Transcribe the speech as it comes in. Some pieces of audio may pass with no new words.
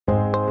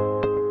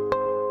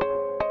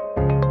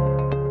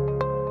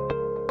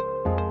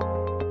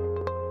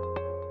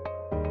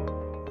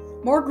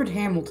Margaret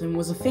Hamilton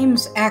was a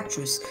famous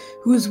actress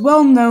who is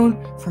well known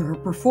for her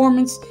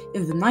performance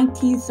in the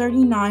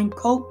 1939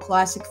 cult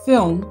classic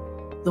film,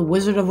 The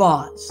Wizard of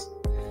Oz.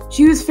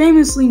 She was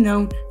famously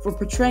known for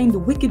portraying the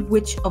Wicked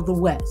Witch of the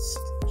West.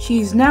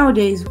 She is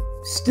nowadays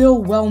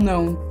still well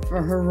known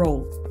for her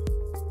role.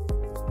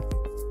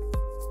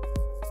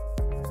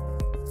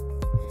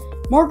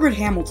 Margaret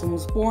Hamilton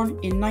was born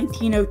in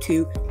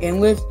 1902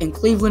 and lived in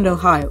Cleveland,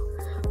 Ohio.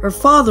 Her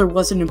father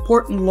was an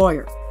important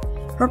lawyer.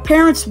 Her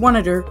parents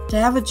wanted her to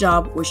have a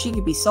job where she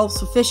could be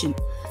self-sufficient,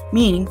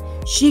 meaning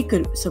she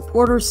could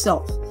support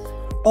herself.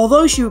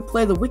 Although she would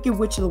play the Wicked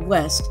Witch of the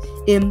West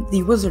in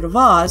The Wizard of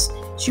Oz,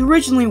 she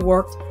originally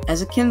worked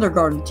as a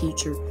kindergarten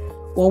teacher.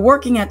 While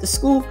working at the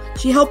school,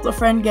 she helped a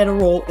friend get a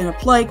role in a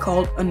play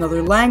called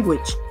Another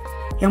Language.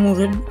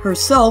 Hamilton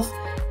herself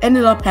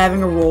ended up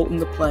having a role in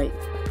the play.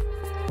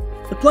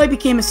 The play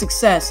became a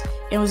success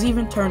and was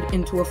even turned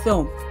into a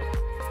film.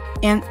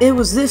 And it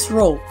was this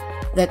role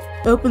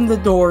that opened the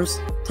doors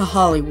to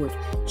Hollywood.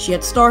 She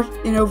had starred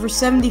in over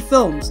 70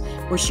 films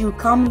where she would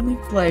commonly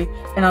play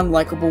an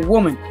unlikable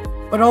woman.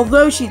 But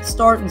although she'd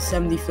starred in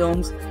 70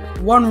 films,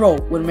 one role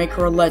would make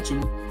her a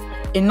legend.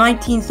 In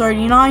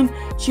 1939,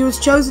 she was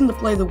chosen to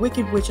play the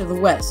Wicked Witch of the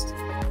West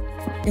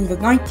in the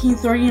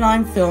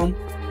 1939 film,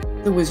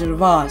 The Wizard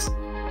of Oz.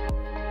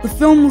 The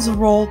film was a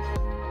role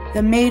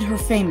that made her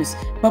famous,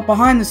 but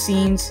behind the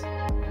scenes,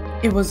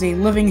 it was a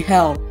living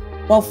hell.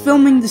 While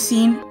filming the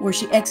scene where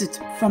she exits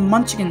from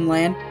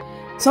Munchkinland,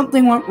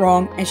 something went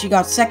wrong and she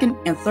got second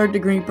and third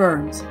degree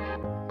burns.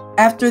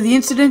 After the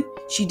incident,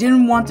 she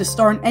didn't want to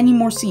star in any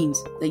more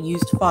scenes that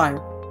used fire.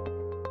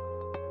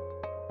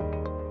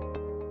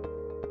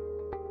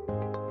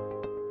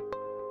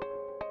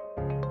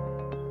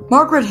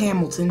 Margaret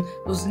Hamilton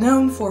was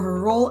known for her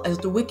role as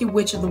the Wicked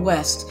Witch of the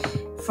West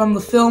from the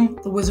film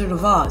The Wizard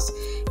of Oz,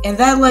 and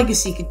that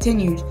legacy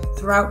continued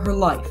throughout her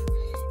life.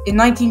 In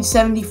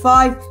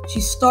 1975, she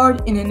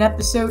starred in an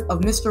episode of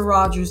Mr.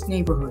 Rogers'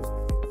 Neighborhood.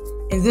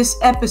 In this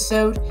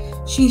episode,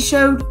 she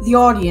showed the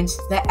audience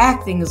that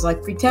acting is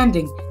like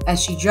pretending,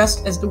 as she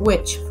dressed as the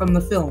witch from the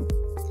film.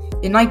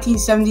 In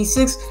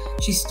 1976,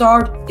 she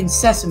starred in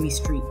Sesame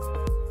Street,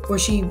 where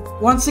she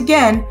once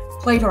again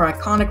played her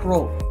iconic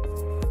role.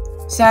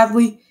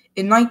 Sadly,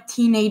 in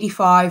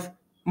 1985,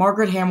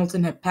 Margaret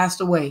Hamilton had passed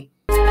away.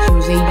 She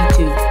was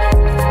 82.